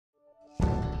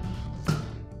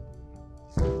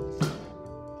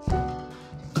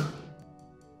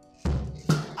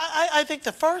I think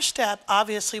the first step,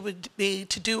 obviously, would be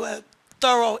to do a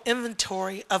thorough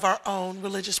inventory of our own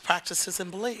religious practices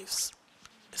and beliefs.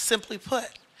 Simply put,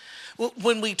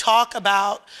 when we talk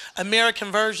about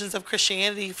American versions of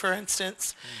Christianity, for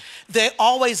instance, they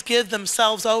always give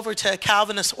themselves over to a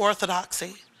Calvinist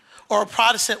orthodoxy or a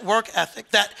Protestant work ethic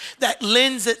that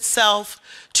lends itself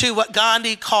to what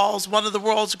Gandhi calls one of the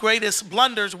world's greatest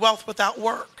blunders, wealth without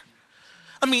work.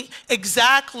 I mean,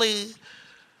 exactly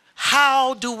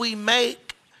how do we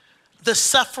make the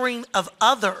suffering of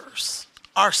others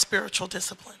our spiritual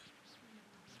discipline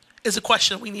is a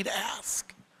question we need to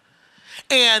ask.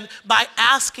 And by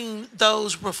asking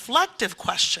those reflective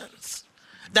questions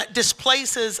that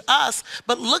displaces us,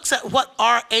 but looks at what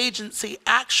our agency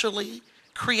actually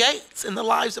creates in the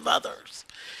lives of others,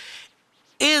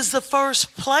 is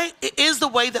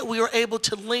the way that we are able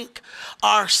to link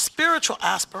our spiritual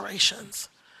aspirations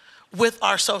with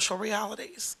our social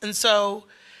realities. And so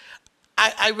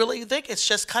I really think it's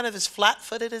just kind of as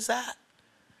flat-footed as that.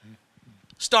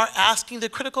 Start asking the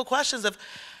critical questions of,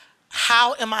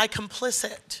 how am I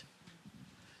complicit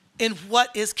in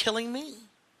what is killing me?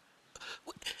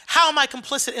 How am I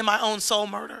complicit in my own soul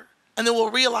murder? And then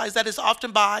we'll realize that is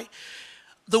often by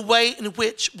the way in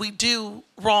which we do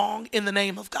wrong in the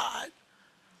name of God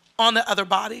on the other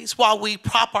bodies while we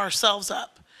prop ourselves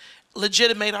up,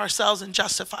 legitimate ourselves, and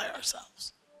justify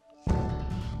ourselves.